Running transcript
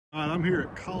All right, I'm here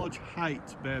at College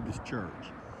Heights Baptist Church.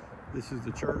 This is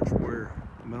the church where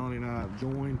Melanie and I have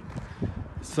joined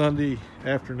Sunday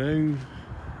afternoon,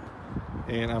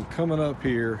 and I'm coming up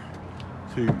here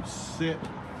to set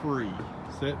free.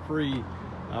 Set free,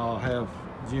 I'll have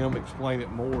Jim explain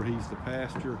it more. He's the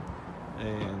pastor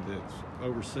and that's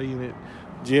overseeing it.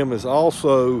 Jim is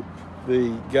also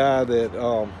the guy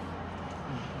that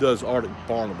does Arctic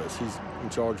Barnabas. He's in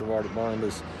charge of Arctic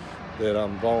Barnabas that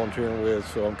I'm volunteering with.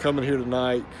 So I'm coming here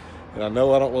tonight, and I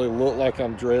know I don't really look like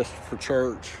I'm dressed for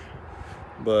church,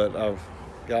 but I've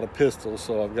got a pistol,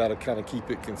 so I've got to kind of keep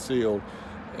it concealed,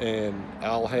 and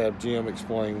I'll have Jim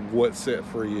explain what Set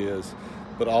Free is.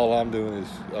 But all I'm doing is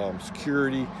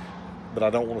security, but I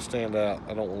don't want to stand out.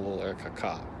 I don't want to look like a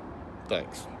cop.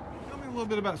 Thanks. Tell me a little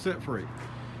bit about Set Free.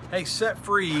 Hey, Set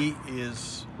Free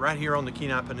is right here on the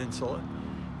Kenai Peninsula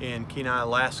in Kenai,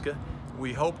 Alaska.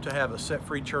 We hope to have a Set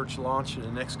Free church launch in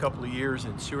the next couple of years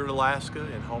in Seward, Alaska,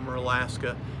 in Homer,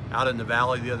 Alaska, out in the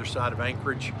valley the other side of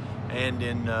Anchorage, and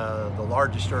in the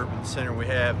largest urban center we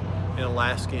have in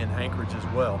Alaska, in Anchorage as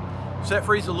well. Set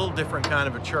Free is a little different kind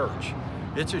of a church.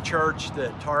 It's a church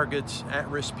that targets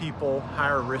at-risk people,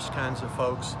 higher risk kinds of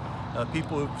folks,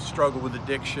 people who struggle with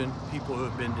addiction, people who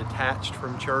have been detached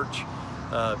from church,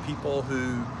 people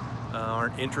who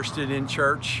aren't interested in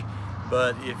church.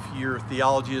 But if your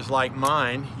theology is like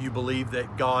mine, you believe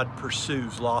that God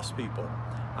pursues lost people.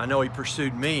 I know He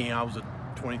pursued me. I was a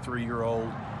 23-year-old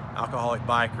alcoholic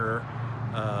biker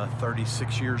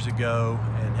 36 years ago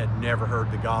and had never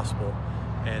heard the gospel.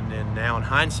 And then now in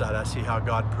hindsight, I see how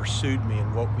God pursued me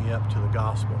and woke me up to the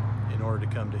gospel in order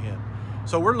to come to Him.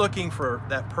 So we're looking for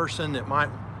that person that might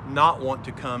not want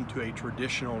to come to a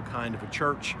traditional kind of a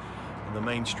church, the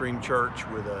mainstream church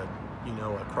with a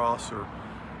cross or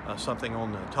something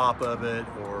on the top of it,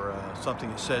 or something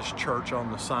that says church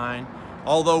on the sign.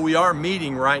 Although we are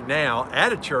meeting right now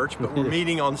at a church, but we're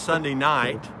meeting on Sunday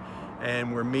night,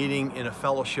 and we're meeting in a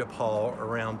fellowship hall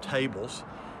around tables.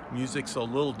 Music's a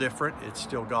little different. It's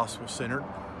still gospel-centered,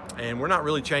 and we're not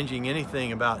really changing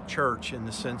anything about church in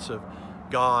the sense of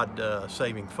God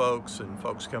saving folks and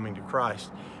folks coming to Christ.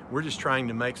 We're just trying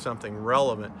to make something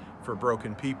relevant for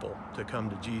broken people to come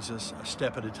to Jesus a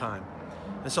step at a time.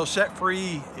 And so Set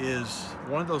Free is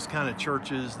one of those kind of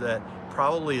churches that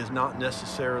probably is not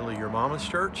necessarily your mama's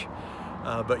church,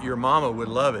 but your mama would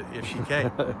love it if she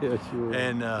came. Yeah, sure.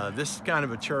 And this is kind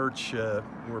of a church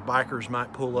where bikers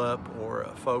might pull up, or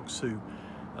folks who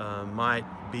might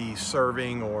be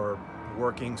serving or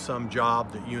working some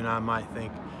job that you and I might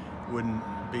think wouldn't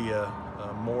be a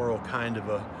moral kind of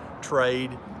a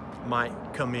trade might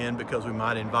come in, because we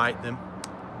might invite them,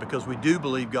 because we do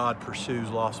believe God pursues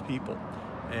lost people.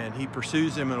 And He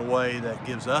pursues them in a way that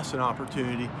gives us an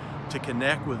opportunity to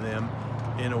connect with them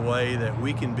in a way that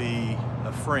we can be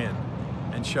a friend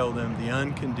and show them the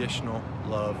unconditional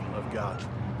love of God.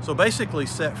 So basically,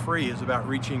 Set Free is about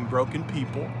reaching broken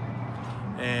people,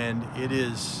 and it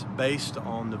is based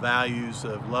on the values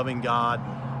of loving God,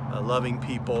 loving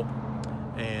people,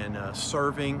 and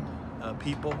serving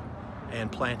people, and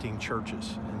planting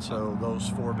churches. And so those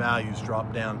four values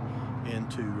drop down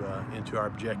into our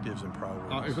objectives and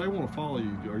priorities. If they want to follow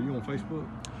you, are you on Facebook?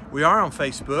 We are on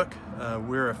Facebook.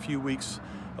 We're a few weeks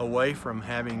away from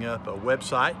having up a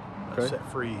website, a Set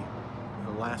Free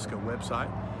Alaska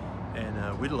website,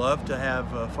 and we'd love to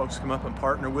have folks come up and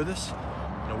partner with us.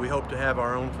 We hope to have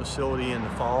our own facility in the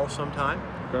fall sometime,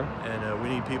 and we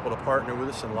need people to partner with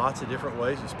us in lots of different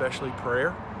ways, especially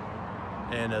prayer.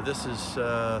 And this is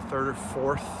third or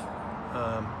fourth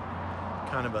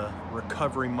kind of a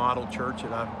recovery model church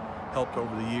that I've helped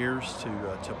over the years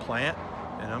to plant,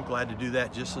 and I'm glad to do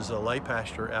that just as a lay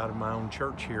pastor out of my own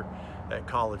church here at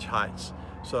College Heights.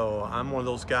 So I'm one of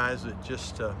those guys that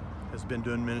just has been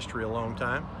doing ministry a long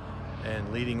time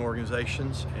and leading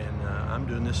organizations, and I'm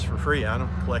doing this for free. I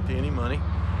don't collect any money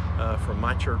from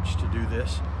my church to do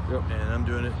this, and I'm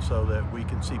doing it so that we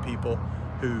can see people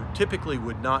who typically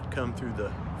would not come through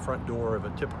the front door of a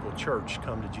typical church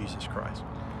come to Jesus Christ.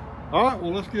 All right,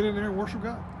 well, let's get in there and worship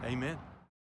God. Amen.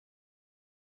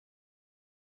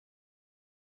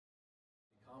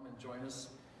 Come and join us.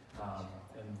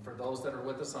 And for those that are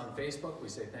with us on Facebook, we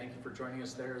say thank you for joining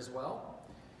us there as well.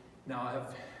 Now,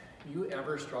 have you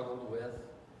ever struggled with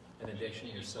an addiction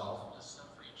yourself?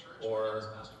 Or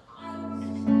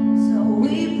so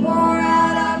we pour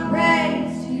out our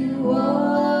praise to you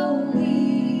only.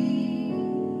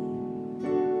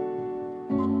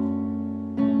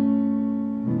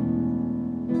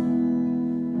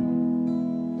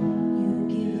 You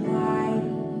give life,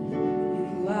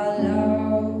 you are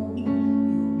love, you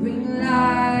bring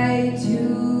light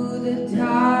to the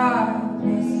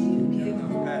darkness.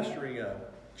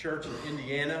 church in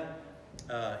Indiana,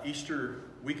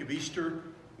 week of Easter,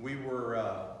 we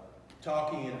were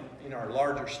talking in our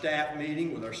larger staff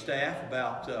meeting with our staff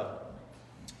about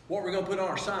what we're going to put on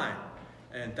our sign.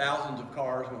 And thousands of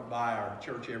cars went by our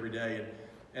church every day.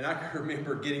 And I can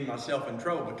remember getting myself in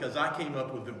trouble because I came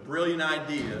up with the brilliant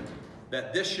idea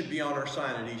that this should be on our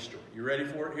sign at Easter. You ready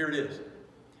for it? Here it is.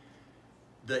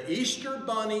 The Easter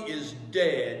bunny is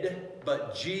dead,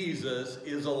 but Jesus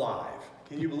is alive.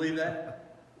 Can you believe that?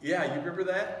 Yeah, you remember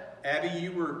that?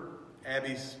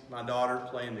 Abby's my daughter,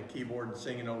 playing the keyboard and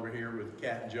singing over here with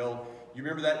Kat and Joel. You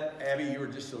remember that, Abby? You were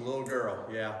just a little girl.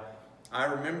 Yeah. I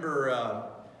remember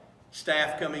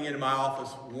staff coming into my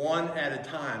office one at a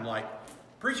time, like,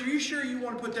 "Preacher, you sure you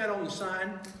want to put that on the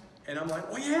sign?" And I'm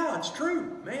like, "Well, yeah, it's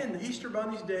true. Man, the Easter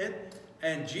bunny's dead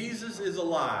and Jesus is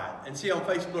alive." And see, on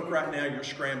Facebook right now, you're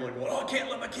scrambling, going, "Oh, I can't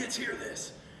let my kids hear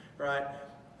this," right?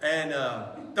 And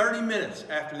 30 minutes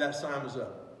after that sign was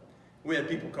up, we had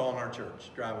people calling our church,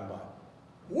 driving by.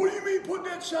 "What do you mean put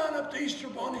that sign up, the Easter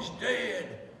bunny's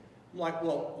dead?" I'm like,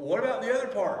 "Well, what about the other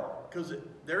part? Because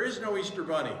there is no Easter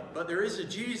bunny, but there is a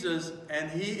Jesus, and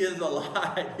he is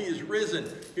alive. He is risen."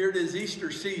 Here it is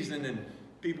Easter season, and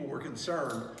people were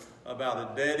concerned about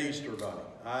a dead Easter bunny.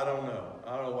 I don't know.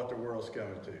 I don't know what the world's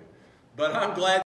coming to. But I'm glad